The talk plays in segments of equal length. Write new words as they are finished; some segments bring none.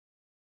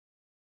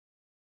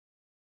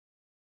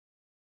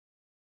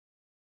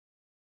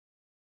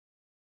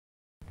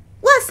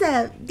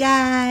up,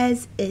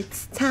 guys?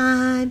 It's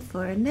time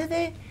for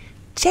another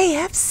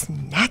JF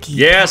Snacky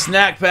Yeah, Pack.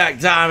 snack pack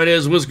time it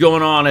is. What's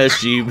going on,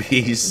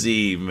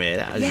 SGBC, man?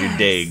 How's your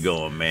day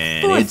going,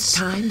 man? Fourth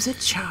time's a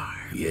charm.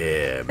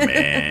 Yeah,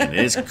 man.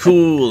 It's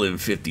cool and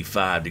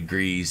 55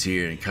 degrees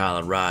here in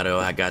Colorado.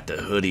 I got the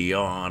hoodie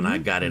on. I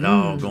got it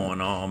all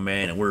going on,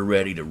 man. And we're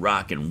ready to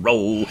rock and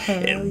roll.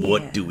 Hell and yeah.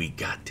 what do we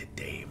got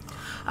today, man?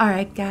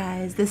 Alright,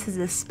 guys, this is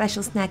a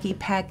special snacky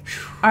pack.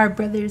 Our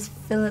brothers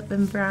Philip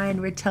and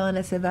Brian were telling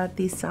us about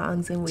these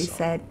songs, and we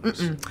said,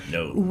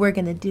 No. we're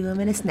going to do them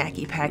in a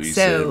snacky pack. We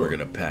so said we're going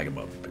to pack them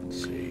up and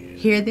see.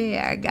 here they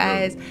are,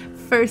 guys.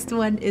 First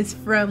one is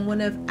from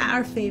one of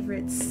our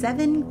favorites,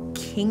 Seven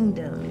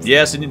Kingdoms.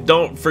 Yes, and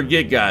don't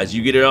forget, guys,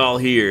 you get it all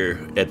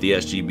here at the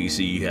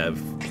SGBC. You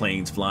have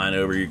planes flying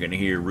over. You're going to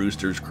hear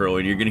roosters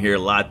crowing. You're going to hear a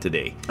lot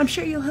today. I'm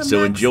sure you'll have So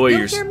Max. enjoy You'll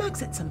your- hear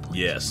Max at some point.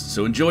 Yes,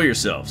 so enjoy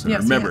yourselves. And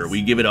Yes, remember, yes.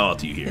 we give it all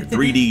to you here.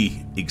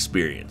 3D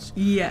experience.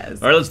 Yes.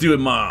 All right, let's do it,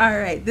 Mom. All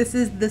right, this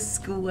is The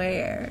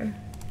Square.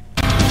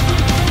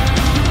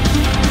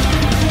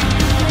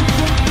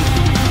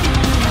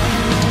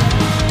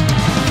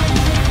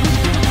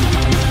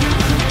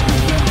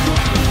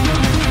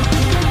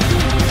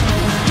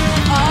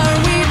 Are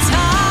we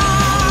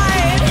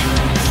tied?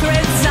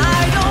 Threads I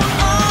don't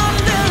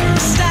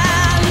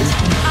understand.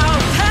 Our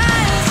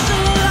past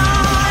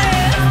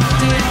alive.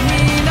 Did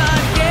we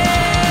not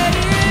get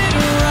it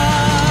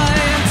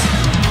right?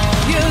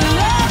 Your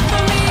love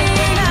for me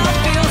now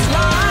feels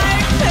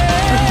like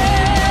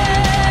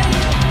pain.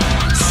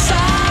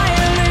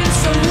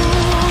 Silence a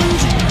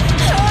wound,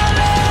 a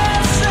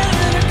lesson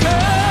a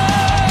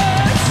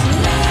curse.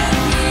 Let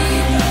me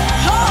go.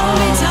 Hold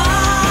me tight.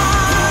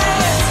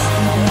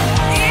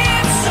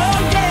 It's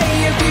okay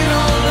if you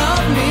don't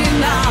love me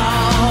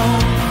now.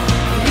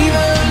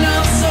 Even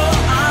up so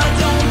I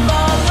don't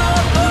fall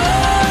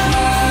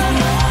apart.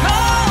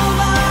 Call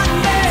my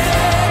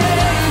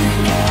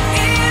name.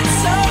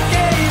 It's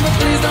okay, but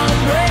please don't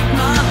break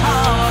my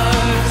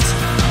heart.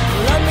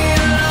 Let me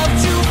love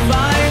to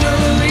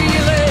finally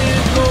let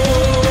go.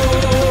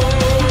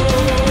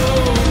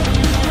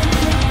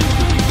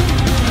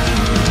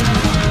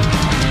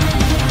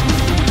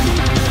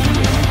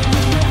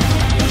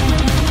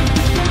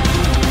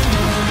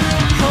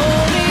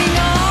 Holding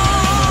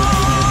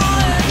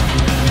on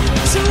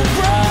to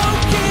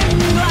broken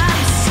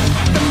glass.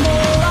 The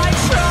more I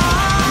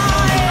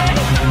try,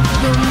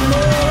 the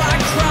more I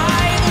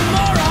cry, the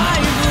more I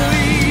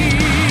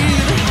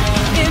bleed.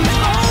 In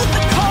oath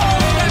the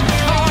cold and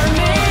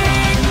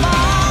karmic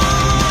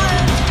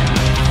bond.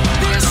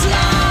 This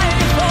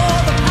life or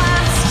the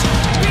past,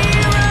 be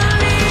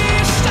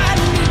released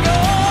and be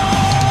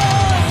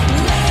gone.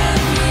 Let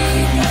me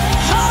go.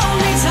 Hold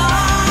me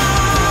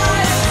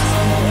tight.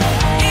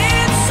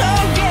 It's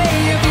okay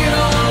if you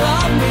don't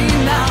love me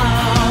now.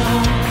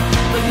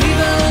 But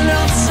leave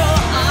enough so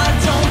I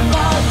don't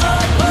fall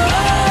apart.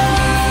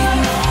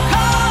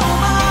 Call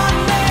my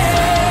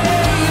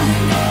name.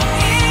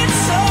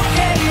 It's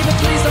okay, but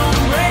please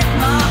don't break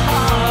my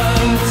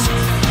heart.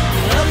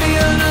 Love me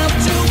enough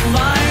to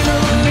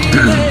finally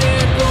let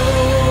go.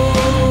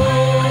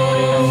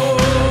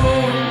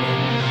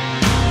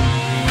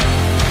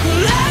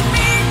 Let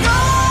me go.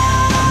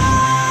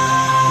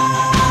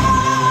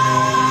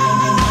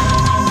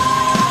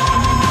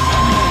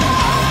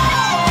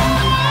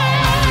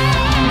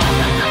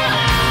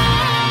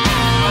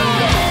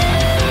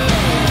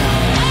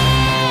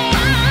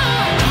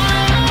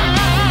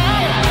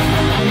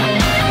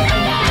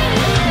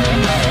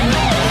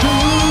 Who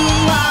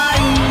I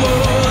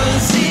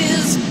was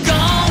is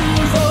gone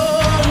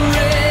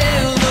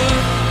forever,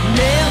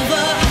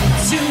 never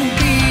to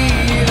be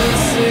the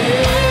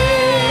same.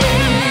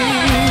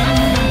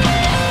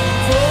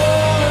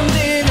 Formed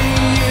in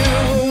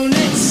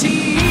unity,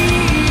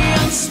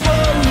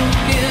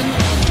 unspoken,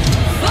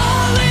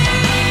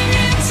 falling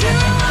into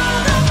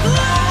the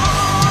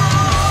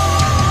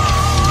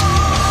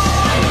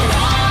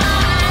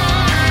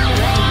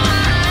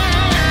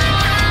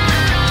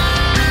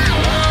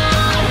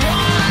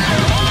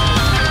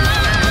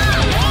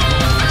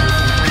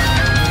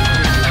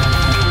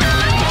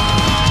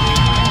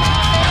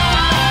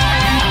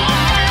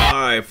All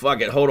right,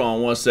 fuck it. Hold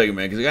on one second,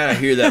 man, because I got to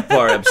hear that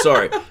part. I'm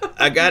sorry.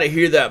 I got to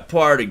hear that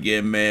part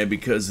again, man,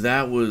 because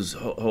that was...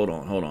 Hold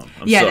on.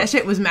 I'm Yeah, sorry. that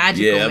shit was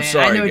magical, Yeah, man. I'm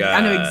sorry, I know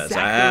guys. exactly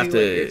I have what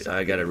you're to... talking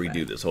I got to about.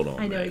 redo this. Hold on,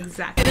 I know man.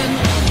 exactly.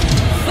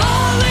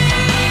 falling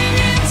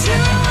into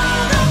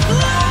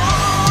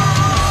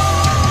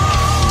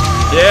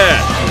the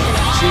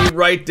Yeah. See,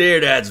 right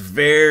there, that's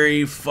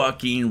very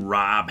fucking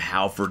Rob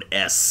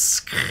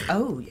Halford-esque.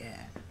 Oh, yeah.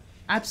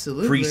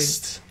 Absolutely.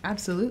 Priest.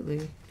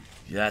 Absolutely.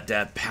 You got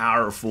that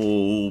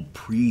powerful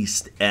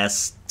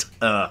priest-esque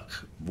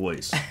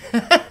voice.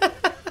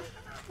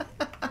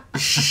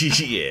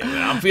 Yeah,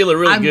 man, I'm feeling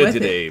really I'm good with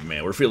today,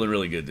 man. We're feeling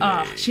really good today.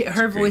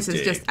 Her It's a voice great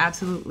is day. just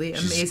absolutely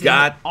amazing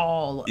got-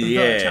 all the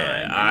Yeah,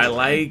 time. I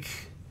like...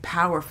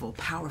 Powerful.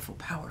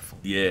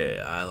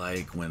 Yeah, I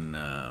like when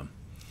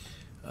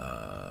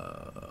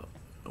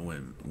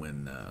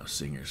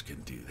singers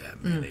can do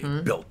that, man.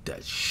 They built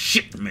that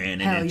shit, man,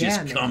 and Hell it yeah,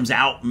 just man. comes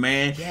out,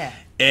 man. Yeah.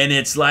 And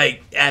it's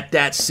like at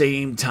that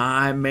same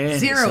time, man.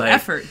 Zero it's like,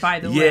 effort, by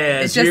the way. Yeah,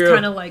 It just zero.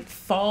 kind of like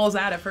falls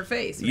out of her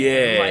face. Man.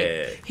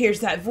 Yeah. Like,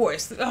 here's that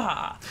voice.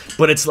 Ah.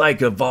 But it's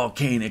like a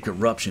volcanic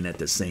eruption at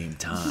the same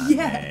time.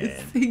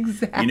 Yes, man.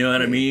 exactly. You know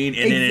what I mean?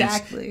 And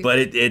Exactly.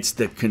 Then it's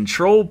the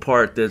control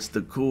part that's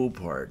the cool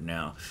part.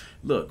 Now,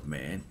 look,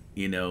 man.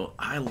 You know,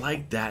 I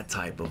like that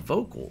type of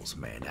vocals,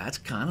 man. That's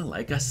kind of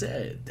like I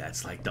said.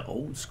 That's like the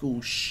old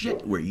school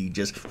shit where you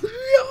just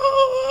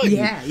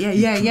Yeah.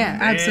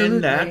 Man, Absolutely.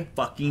 that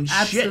fucking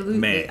Absolutely, shit,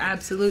 man.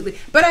 Absolutely.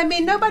 But I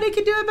mean, nobody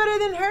could do it better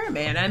than her,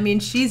 man. I mean,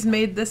 she's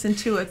made this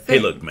into a thing.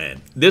 Hey, look,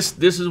 man. This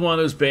is one of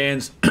those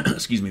bands,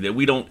 excuse me, that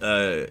we don't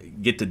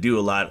get to do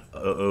a lot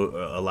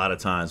of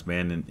times,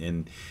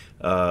 man.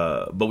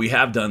 But we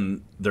have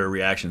done their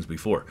reactions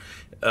before.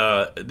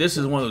 This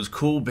is one of those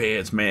cool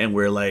bands, man,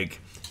 where like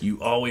you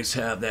always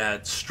have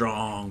that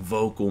strong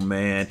vocal,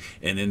 man,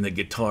 and then the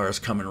guitar is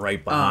coming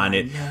right behind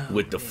it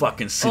with the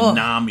fucking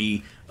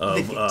tsunami of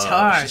the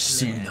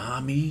guitars, man.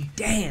 tsunami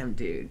Damn,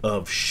 dude.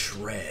 of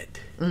shred.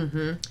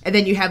 And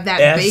then you have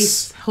that S-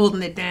 bass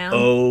holding it down.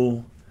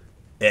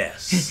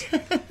 O-S.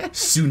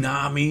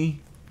 Tsunami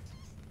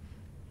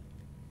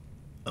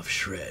of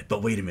shred.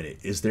 But wait a minute,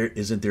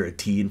 isn't there a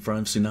T in front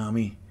of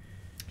tsunami?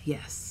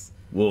 Yes.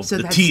 Well, So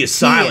the that's T is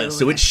silent,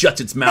 so it T-O-S.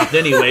 shuts its mouth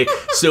anyway.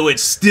 So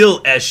it's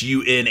still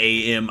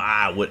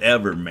S-U-N-A-M-I,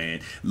 whatever, man.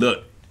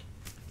 Look,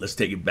 let's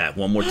take it back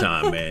one more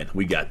time, man.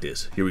 We got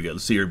this. Here we go.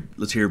 Let's hear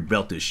her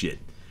belt this shit.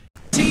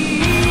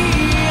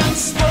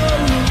 Unspoken,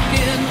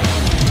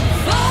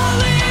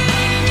 falling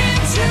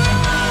into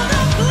the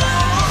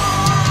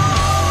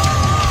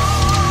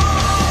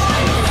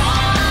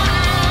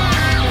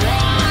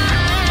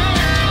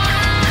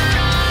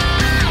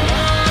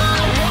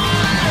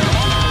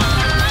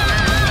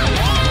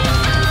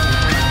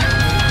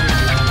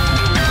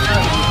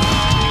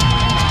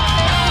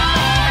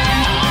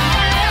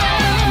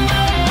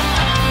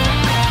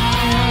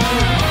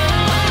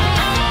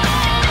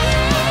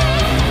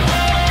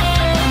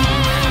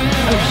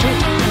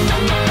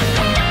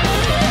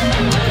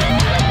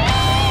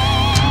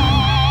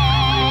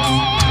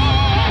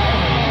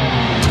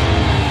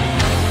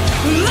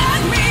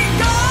let me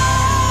go.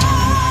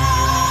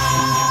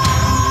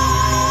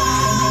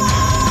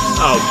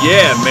 Oh,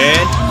 yeah,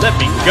 man. Let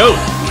me go.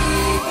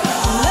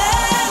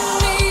 Let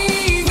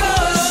me go.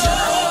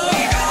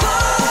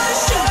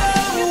 Push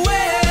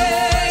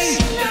away.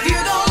 If you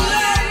don't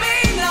let me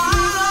know,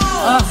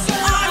 I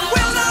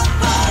will not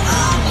fall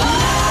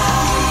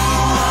apart.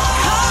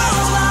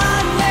 Call my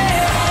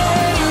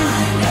name.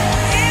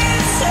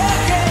 It's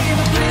okay,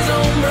 but please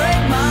don't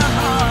break my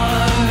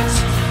heart.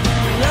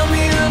 Love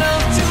me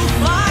enough to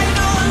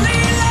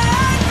finally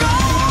let go.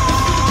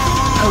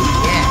 Oh,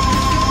 yeah.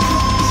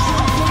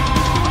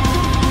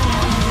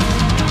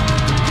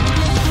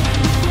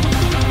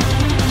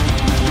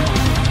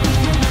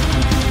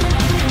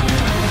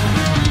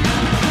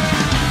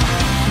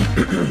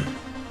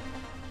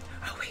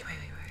 Oh, wait.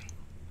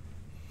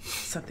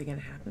 Something gonna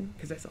happen?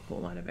 Because that's a whole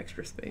lot of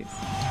extra space.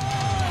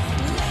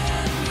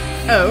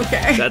 Oh,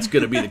 okay. That's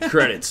going to be the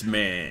credits,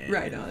 man.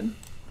 right on.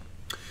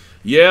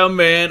 Yeah,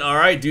 man. All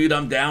right, dude.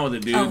 I'm down with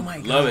it, dude. Oh, my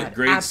Love God. it.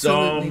 Great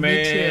Absolutely. song, Me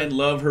man. too.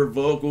 Love her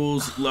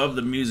vocals. Love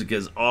the music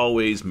as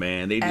always,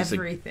 man. They just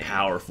Everything. a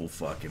powerful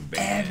fucking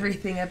band.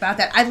 Everything about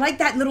that. I like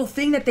that little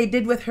thing that they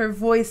did with her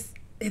voice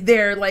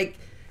there, like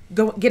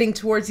getting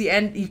towards the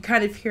end. You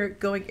kind of hear it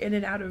going in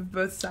and out of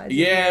both sides. of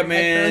Yeah, your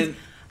man. headphones.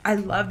 I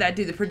love that,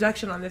 dude. The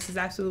production on this is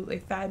absolutely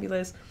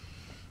fabulous.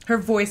 Her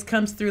voice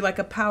comes through like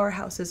a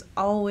powerhouse as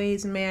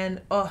always,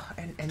 man. Oh,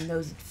 and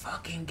those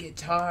fucking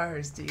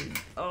guitars, dude.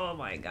 Oh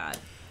my god.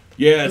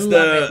 Yeah, it's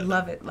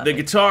Love it. the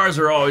guitars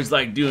are always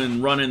like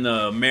running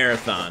the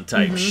marathon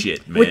type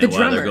shit, man. With the while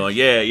they're drummer. going,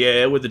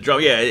 yeah, with the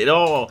drum. Yeah, it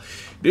all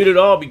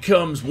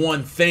becomes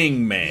one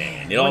thing,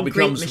 man. It all one great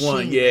becomes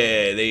one. machine.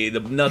 Yeah, the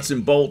nuts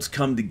and bolts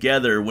come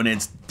together when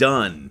it's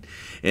done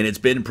and it's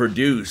been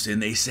produced,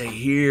 and they say,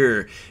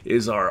 "Here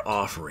is our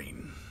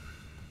offering,"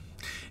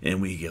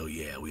 and we go,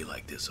 "Yeah, we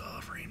like this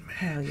offering, man."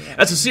 Hell yeah.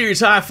 That's a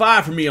serious high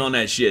five for me on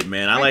that shit,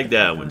 man. I like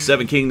that one.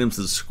 Seven Kingdoms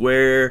to the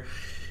Square.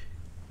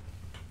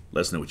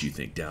 Let us know what you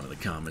think down in the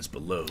comments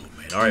below,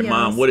 man. All right, Yes.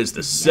 Mom, what is the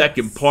Yes.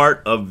 second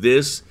part of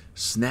this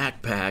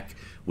snack pack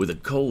with a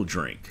cold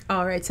drink?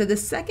 All right, so the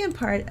second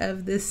part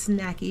of this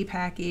snacky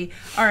packy.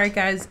 All right,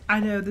 guys, I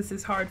know this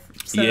is hard.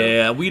 So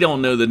Yeah, we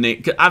don't know the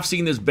name. I've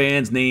seen this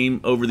band's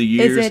name over the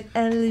years. Is it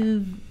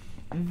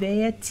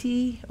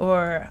Eluveitie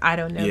or I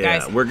don't know, Yeah,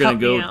 guys. we're going help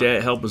to go me with out.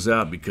 that. Help us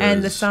out because...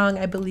 And the song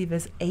I believe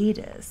is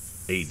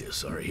Aidus.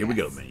 Aidus. All right, here we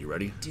go, man. You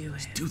ready? Do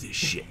Let's it. do this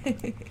shit.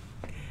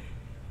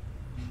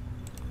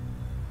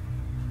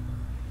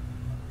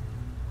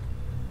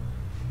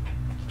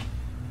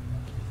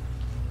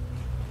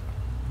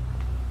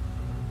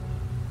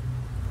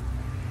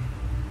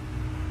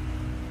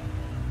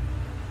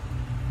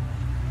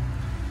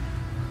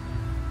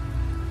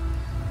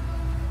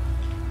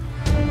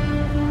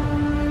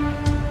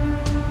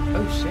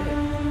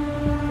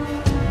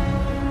 Oh shit.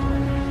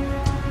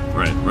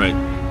 Right.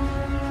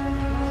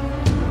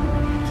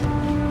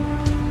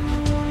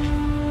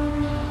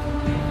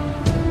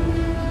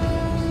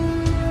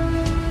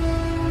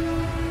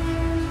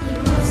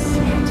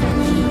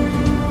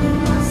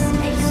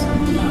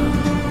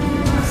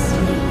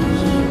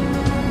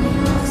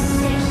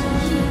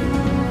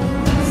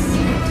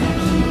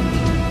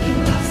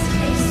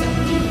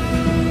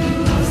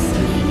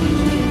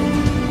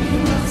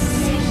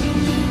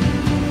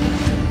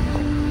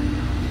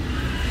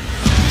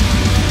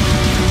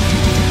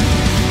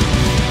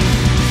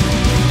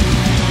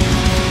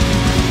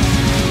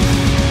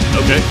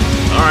 Okay.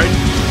 All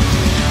right.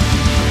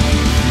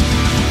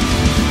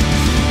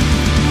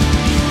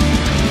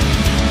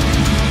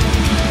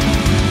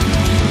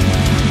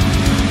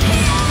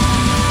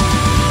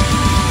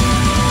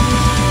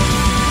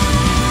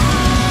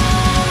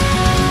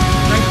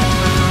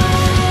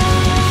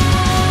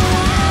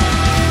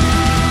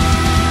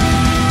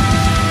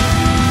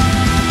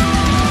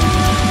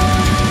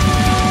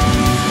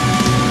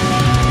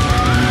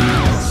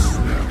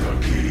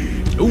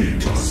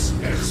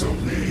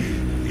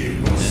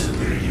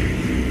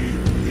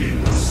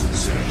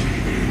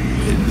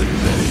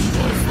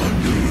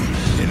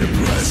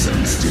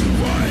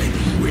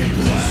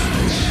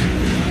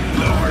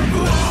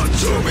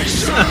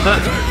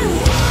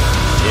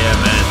 Yeah,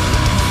 man.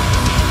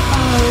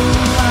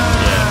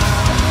 Yeah.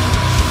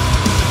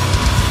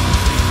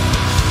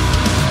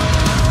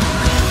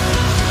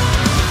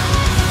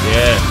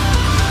 Yeah.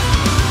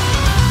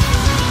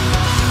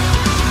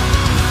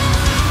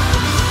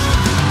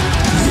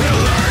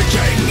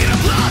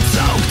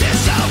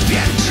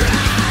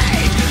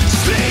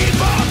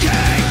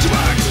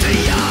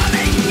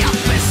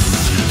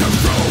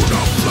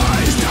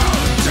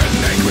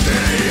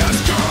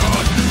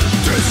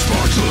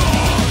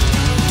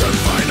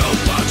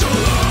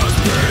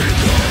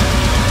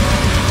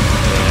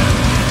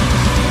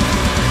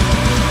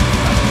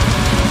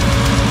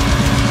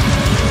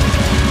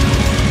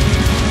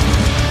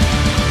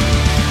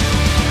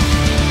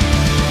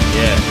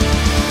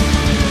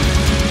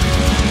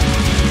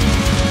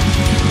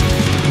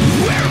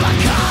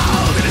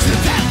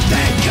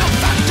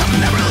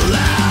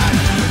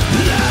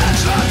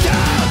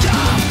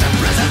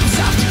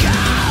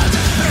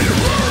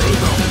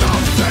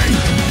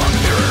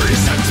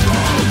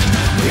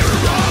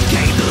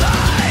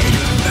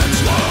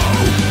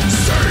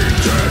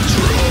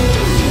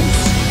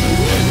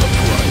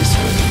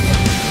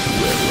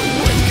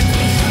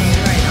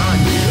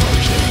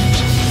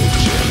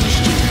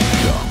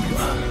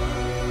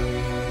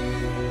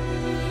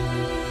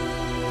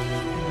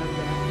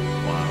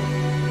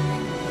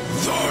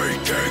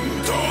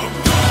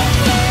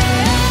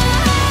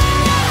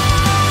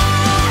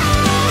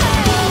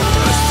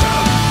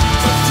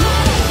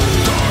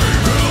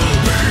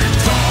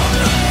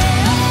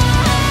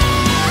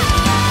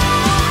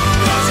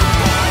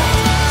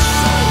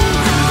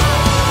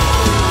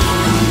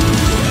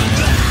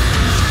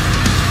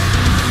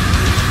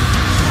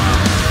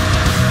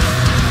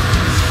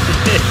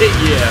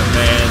 Yeah,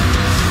 man.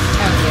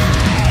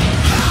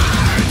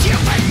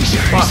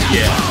 Fuck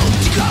yeah. Oh,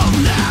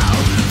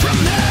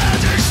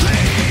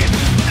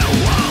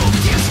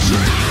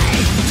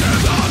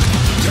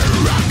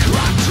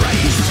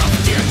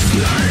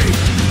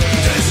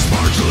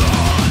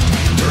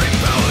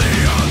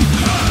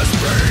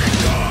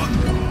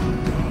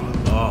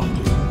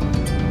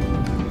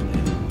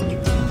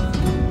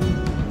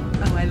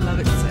 Oh, I love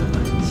it so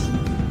much.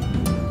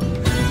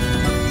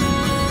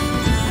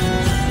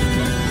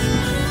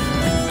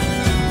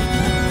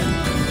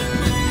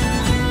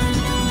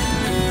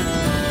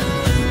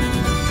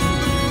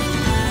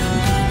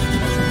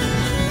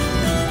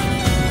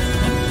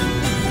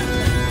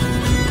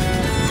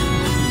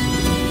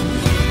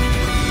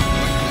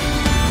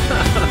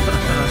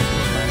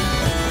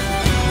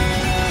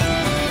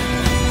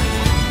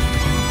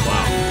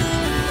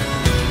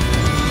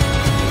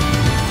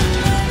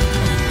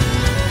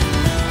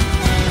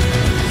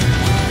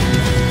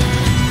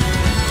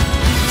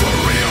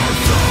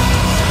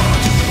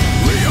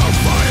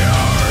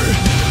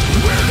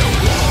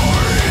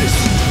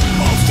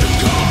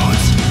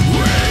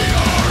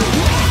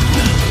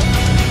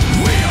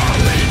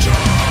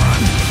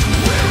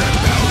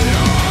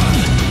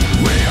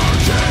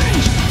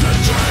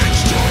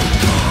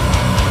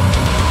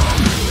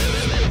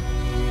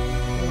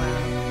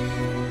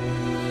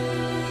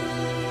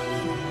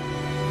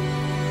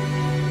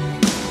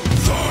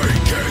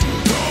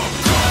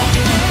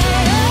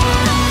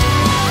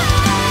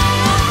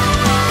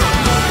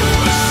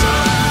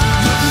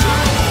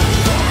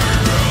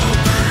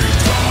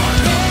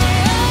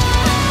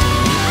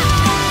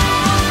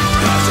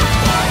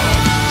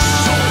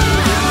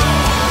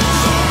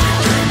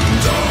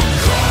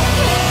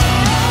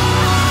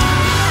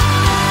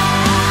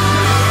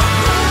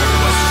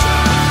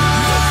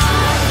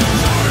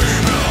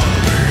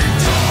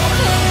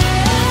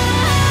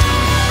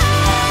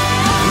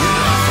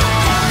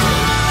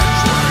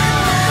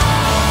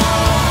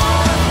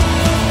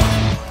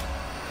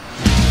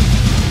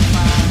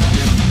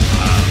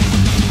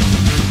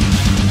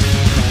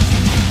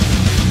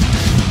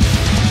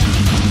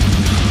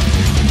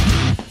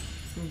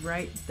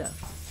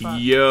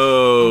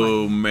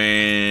 Yo,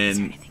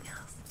 man.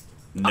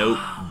 Nope,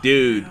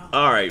 dude.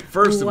 All right.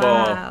 First of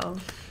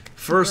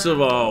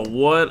all,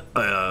 what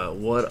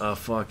a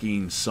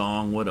fucking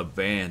song. What a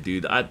band,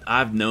 dude.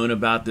 I've known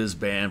about this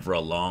band for a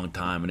long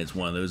time, and it's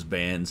one of those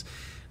bands.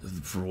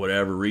 For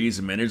whatever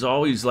reason, man, there's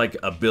always like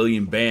a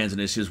billion bands,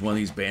 and it's just one of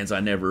these bands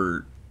I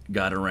never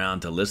got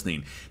around to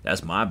listening.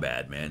 That's my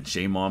bad, man.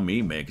 Shame on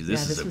me, man, because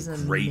this is a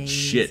great amazing.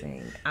 shit.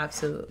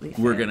 Absolutely,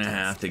 We're gonna fantastic.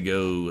 have to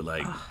go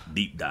like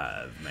deep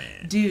dive,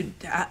 man. Dude.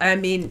 I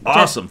mean,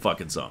 Awesome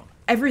fucking song.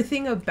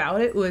 Everything about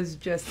it was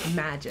just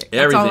magic.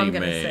 That's Everything, all I'm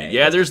gonna man. say.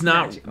 Yeah, It's there's just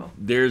not. magical.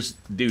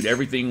 Dude.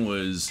 Everything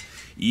was.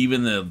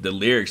 Even the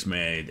lyrics,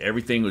 man.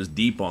 Everything was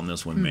deep on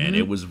this one, man.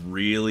 It was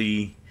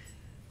really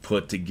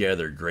put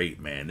together great,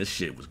 man. This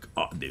shit was,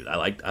 dude. I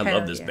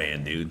love this yeah,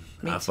 band, man. dude.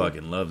 Me I too.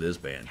 fucking love this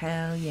band.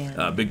 Hell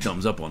yeah. Big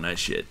thumbs up on that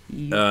shit.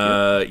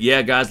 Yep.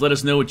 Yeah, guys, let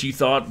us know what you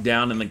thought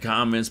down in the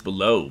comments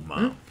below,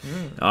 Mom.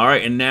 All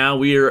right, and now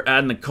we are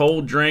adding a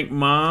cold drink,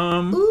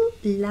 Mom. Ooh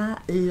la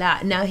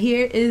la. Now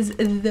here is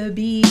the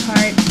B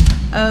part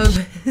of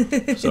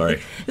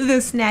Sorry. the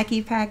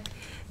snacky pack.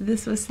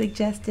 This was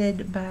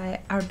suggested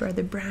by our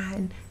brother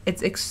Brian.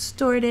 It's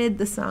Extorted.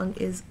 The song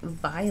is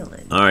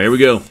Violent. All right, here we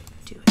go.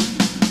 Do it.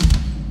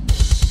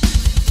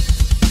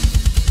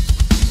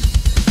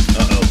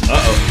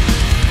 Uh-oh.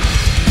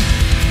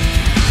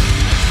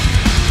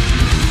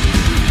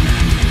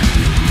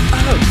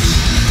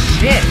 Oh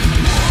shit.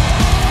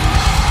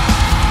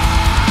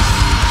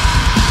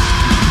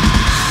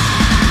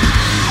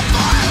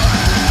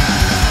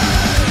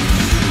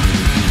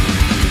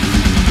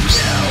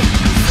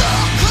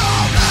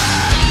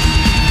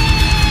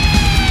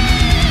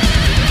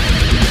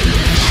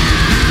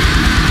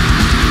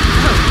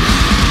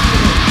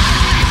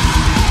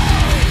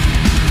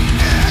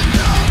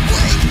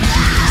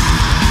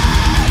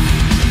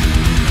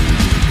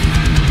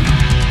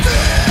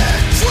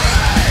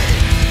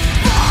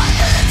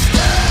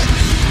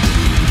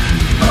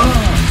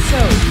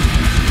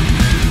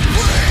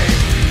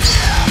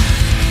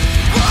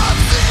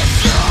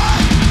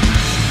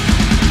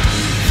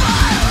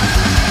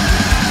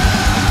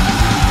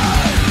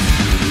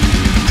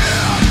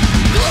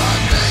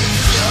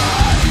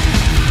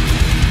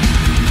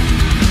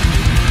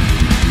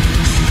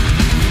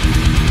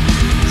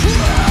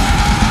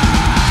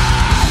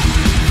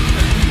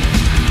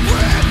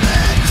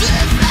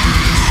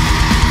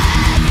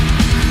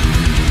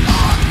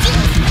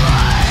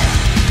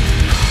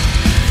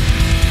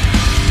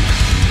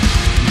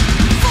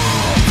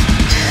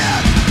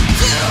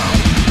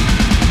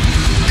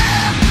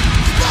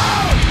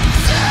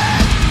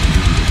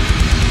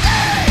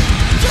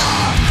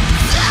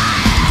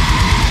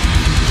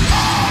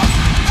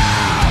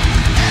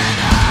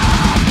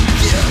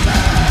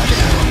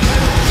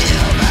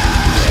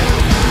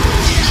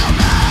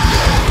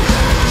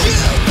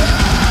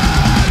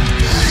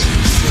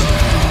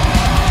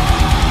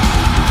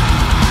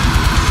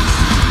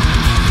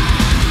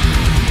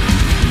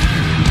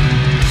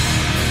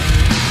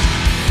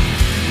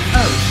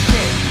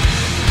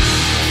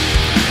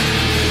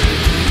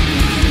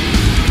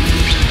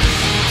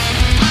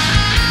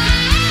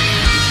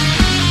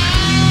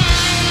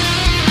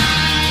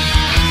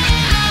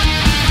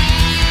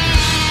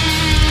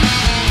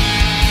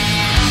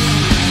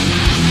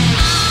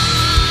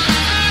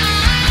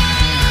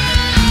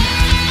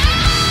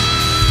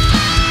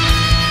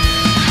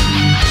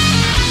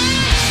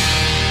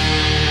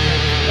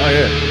 Oh,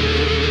 yeah.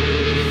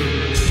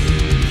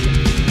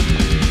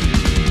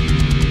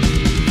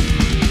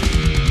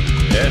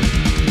 Yeah.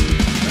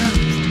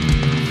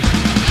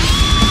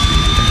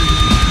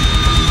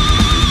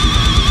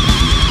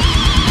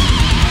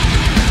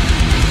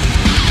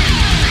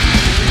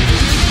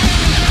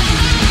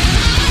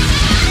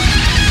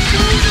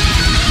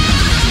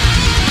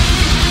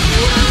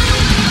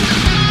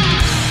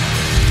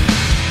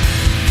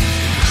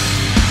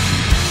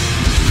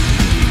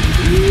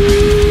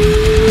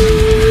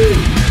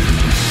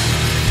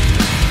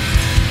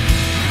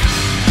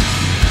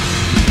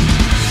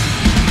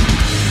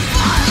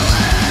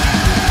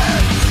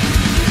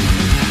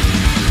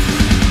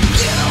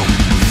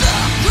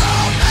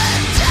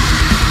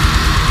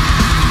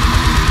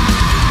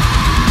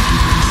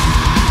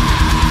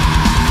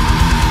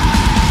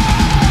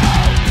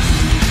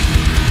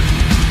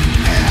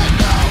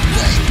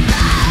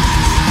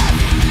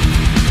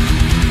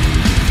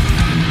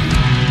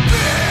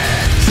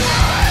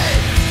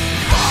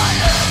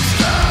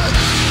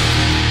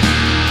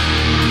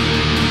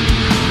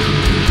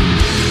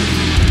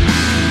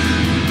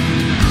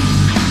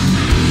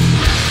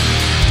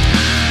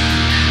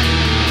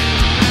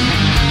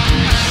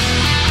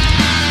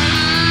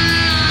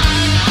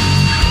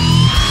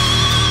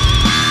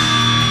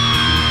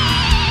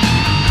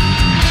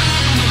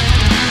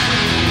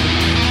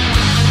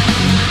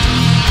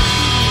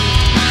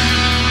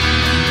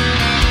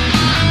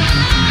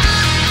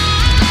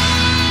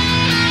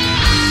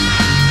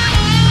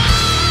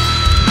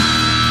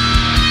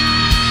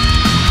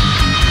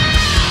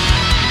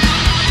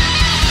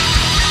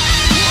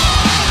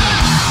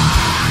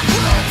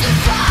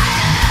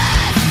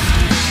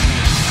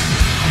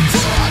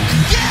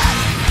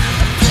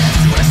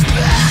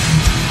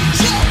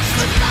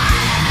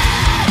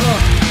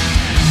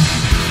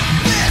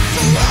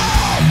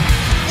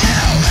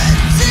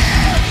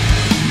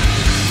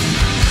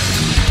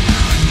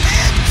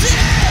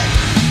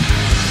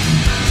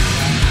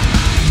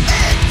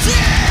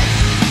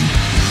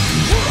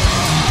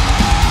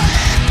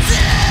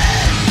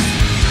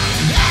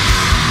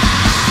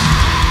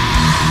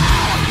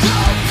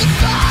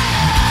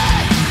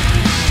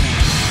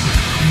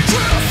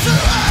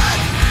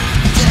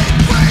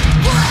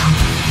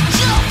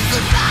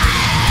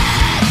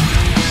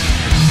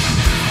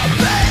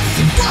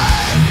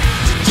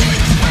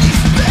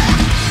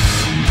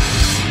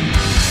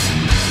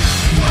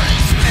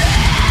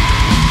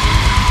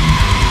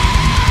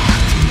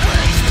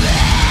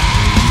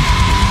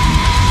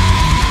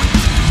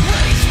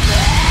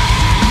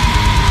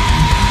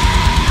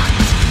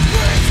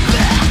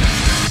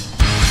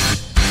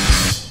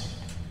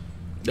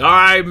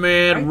 right,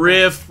 man.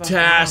 Right the fuck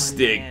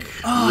Riff-tastic.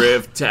 on,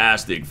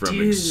 Riff-tastic from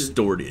Dude.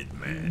 Extorted,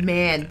 man.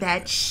 Man,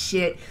 that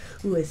shit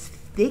was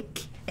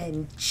thick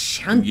and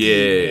chunky.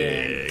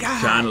 Yeah, man.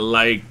 God kind of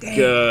like,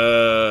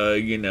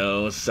 damn. you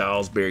know,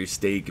 Salisbury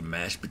steak and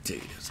mashed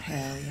potatoes.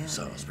 Hell yeah.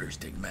 Salisbury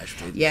steak and mashed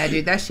potatoes. Yeah,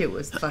 dude, that shit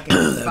was fucking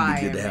That'd fire,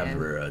 be good to have man.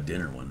 for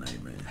dinner one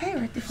night, man. Hey,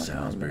 right the fuck on,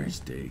 Salisbury man.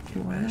 steak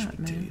and Why mashed not,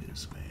 man?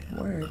 potatoes, man.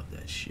 Word. I love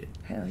that shit.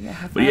 Hell yeah.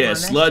 High But five yeah, on that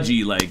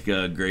sludgy like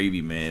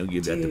gravy, man. We'll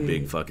give that the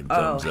big Dude. fucking Oh,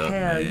 thumbs up,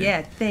 hell man.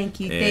 yeah. Thank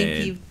you. Thank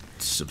And you.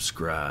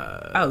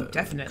 subscribe. Oh,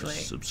 definitely.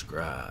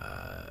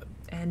 Subscribe.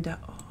 And,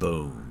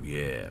 Boom.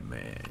 Yeah,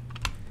 man.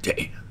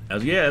 Damn.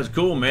 That was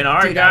cool, man. All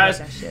right, Dude, I guys.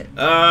 love that shit.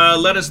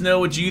 Let us know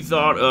what you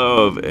thought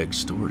of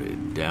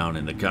Extorted down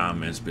in the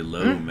comments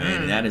below,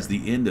 man. And that is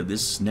the end of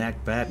this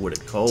snack pack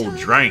with a cold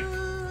drink.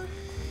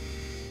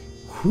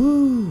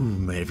 Whew,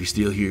 man. If you're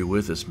still here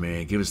with us,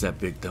 man, give us that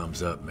big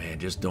thumbs up, man.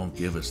 Just don't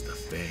give us the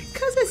thing.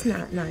 because it's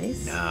not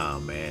nice. Nah,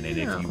 man. And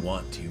No. if you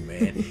want to,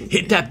 man,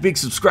 hit that big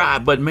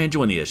subscribe button, man.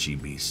 Join the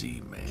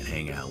SGBC, man.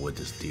 Hang out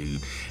with us,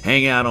 dude.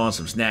 Hang out on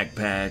some snack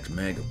packs,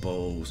 mega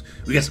bowls.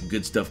 We got some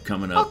good stuff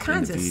coming up. All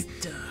kinds in the of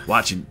feed. stuff.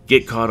 Watching,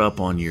 get caught up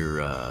on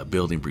your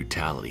building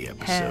Brewtality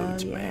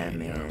episodes, Hell yeah, man. You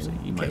know what I'm saying?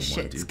 You man. might 'Cause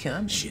want shit's to.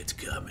 coming. Shit's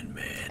coming,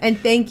 man. And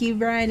thank you,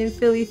 Brian and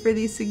Philly, for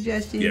these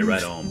suggestions. Yeah,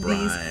 right on, These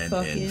Brian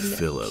fucking and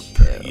Philip.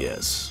 chills.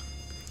 Yes.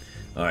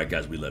 All right,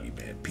 guys, we love you,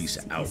 man. Peace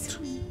out.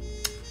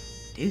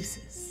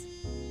 Deuces.